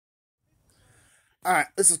Alright,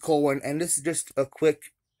 this is a cool one, and this is just a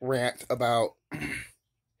quick rant about...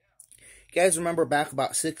 You guys remember back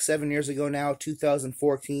about 6-7 years ago now,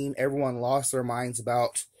 2014, everyone lost their minds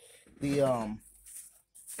about the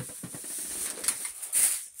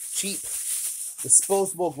cheap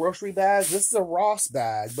disposable grocery bags. This is a Ross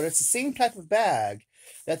bag, but it's the same type of bag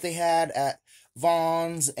that they had at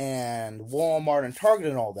Vons and Walmart and Target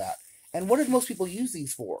and all that. And what did most people use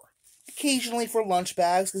these for? Occasionally for lunch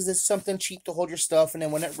bags, because it's something cheap to hold your stuff, and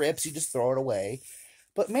then when it rips, you just throw it away.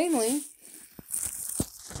 But mainly,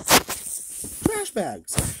 trash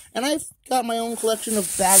bags. And I've got my own collection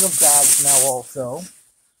of bags now also.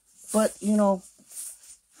 But, you know,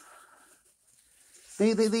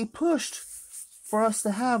 they pushed for us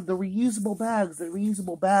to have the reusable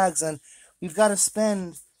bags, and we've got to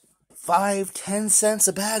spend 5-10 cents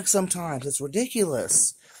a bag sometimes. It's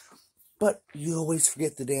ridiculous. But you always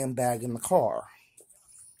forget the damn bag in the car.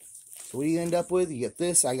 So what do you end up with? You get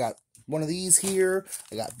this. I got one of these here.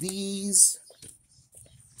 I got these.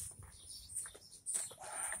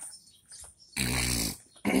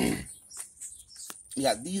 You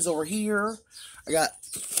got these over here. I got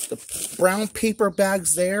the brown paper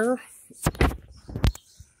bags there.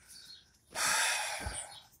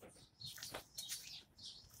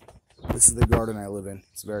 This is the garden I live in.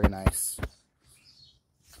 It's very nice.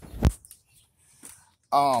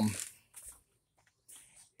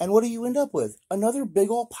 And what do you end up with? Another big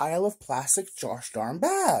old pile of plastic gosh darn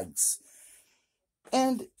bags.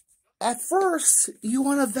 And at first, you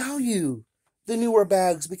want to value the newer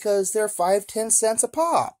bags because they're 5-10 cents a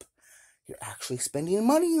pop. You're actually spending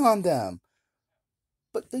money on them.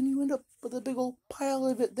 But then you end up with a big old pile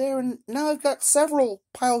of it there, and now I've got several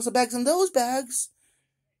piles of bags, and those bags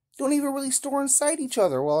don't even really store inside each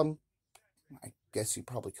other. Well, I guess you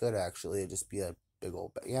probably could actually. It'd just be a big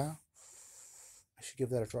old bag. Yeah. I should give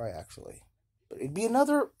that a try, actually. But it'd be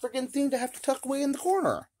another freaking thing to have to tuck away in the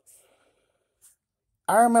corner.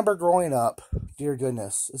 I remember growing up, dear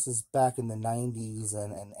goodness, this is back in the 90s,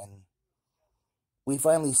 and we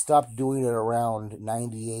finally stopped doing it around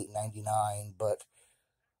 98, 99, but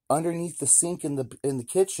underneath the sink in the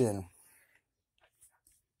kitchen,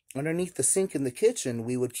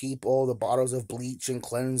 we would keep all the bottles of bleach and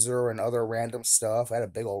cleanser and other random stuff. I had a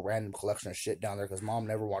big old random collection of shit down there because Mom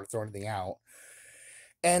never wanted to throw anything out.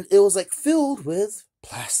 And it was like filled with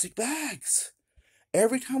plastic bags.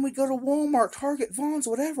 Every time we go to Walmart, Target, Vons,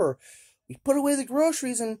 whatever, we put away the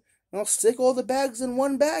groceries and stick all the bags in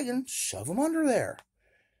one bag and shove them under there.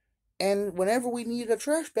 And whenever we needed a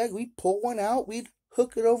trash bag, we'd pull one out, we'd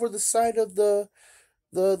hook it over the side of the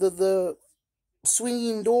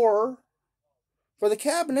swinging door for the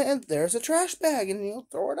cabinet, and there's a trash bag, and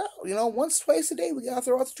throw it out. Once, twice a day, we gotta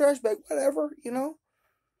throw out the trash bag, whatever, God,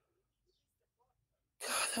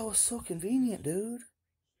 that was so convenient, dude.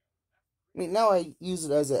 I mean, now I use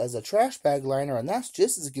it as a trash bag liner, and that's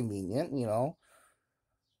just as convenient,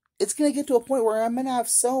 It's going to get to a point where I'm going to have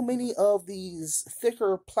so many of these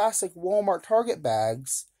thicker plastic Walmart Target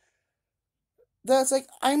bags that's like,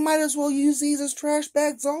 I might as well use these as trash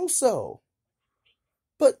bags also.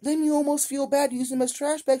 But then you almost feel bad using them as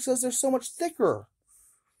trash bags because they're so much thicker.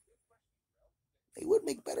 They would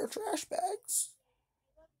make better trash bags.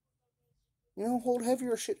 Hold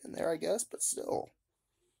heavier shit in there, I guess, but still.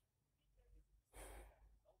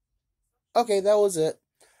 Okay, that was it.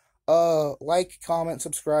 Like, comment,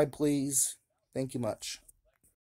 subscribe, please. Thank you much.